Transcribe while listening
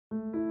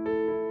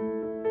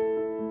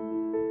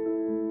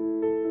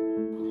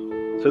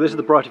So this is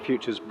the Brighter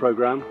Futures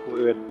programme.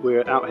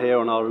 We're out here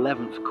on our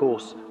 11th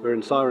course. We're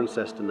in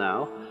Cirencester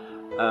now,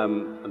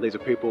 and these are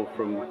people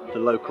from the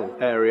local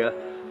area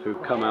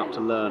who've come out to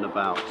learn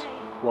about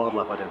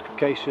wildlife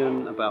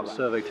identification, about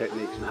survey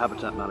techniques and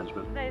habitat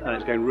management, and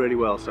it's going really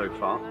well so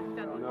far.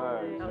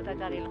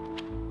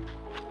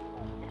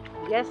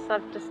 Yes,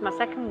 this is my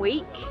second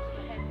week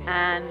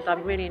and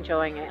I'm really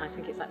enjoying it. I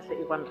think it's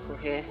absolutely wonderful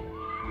here.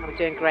 I'm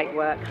doing great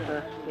work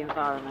for the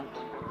environment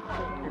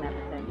and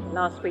everything.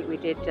 Last week we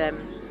did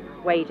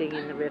wading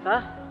in the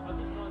river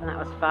and that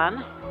was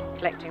fun,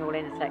 collecting all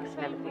insects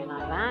and everything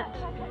like that.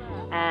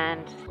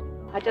 And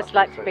I just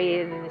like to be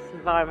in this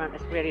environment.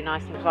 It's a really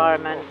nice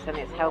environment and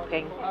it's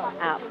helping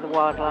out for the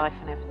wildlife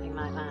and everything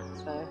like that.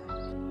 So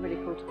really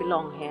cool to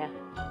belong here.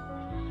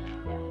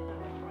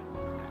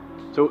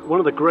 So one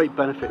of the great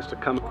benefits to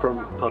come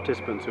from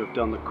participants who have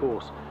done the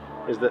course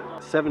is that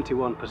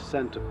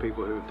 71% of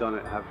people who have done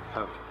it have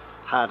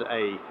had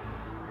a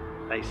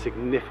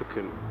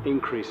significant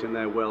increase in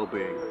their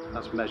well-being.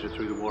 That's measured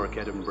through the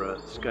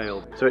Warwick-Edinburgh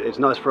scale. So it's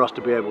nice for us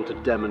to be able to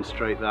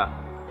demonstrate that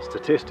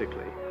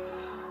statistically.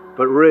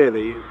 But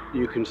really,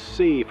 you can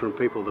see from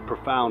people the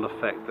profound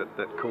effect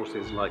that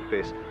courses like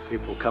this,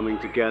 people coming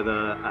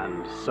together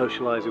and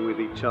socialising with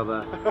each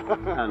other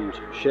and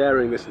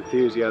sharing this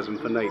enthusiasm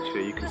for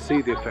nature, you can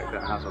see the effect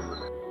that has on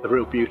them. The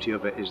real beauty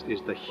of it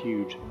is the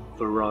huge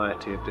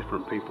variety of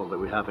different people that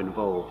we have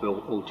involved,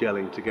 all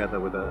gelling together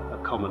with a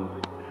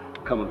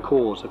common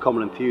cause, a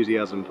common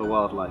enthusiasm for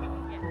wildlife.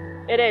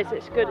 It is,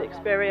 it's a good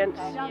experience.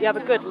 You have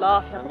a good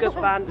laugh, you have good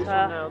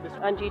banter,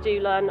 and you do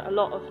learn a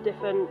lot of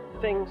different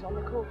things on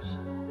the course.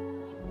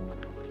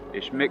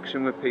 It's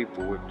mixing with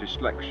people with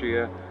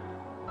dyslexia,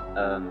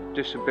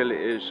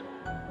 disabilities,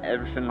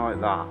 everything like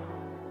that.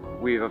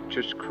 We have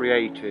just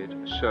created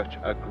such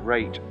a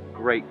great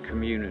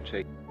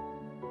community.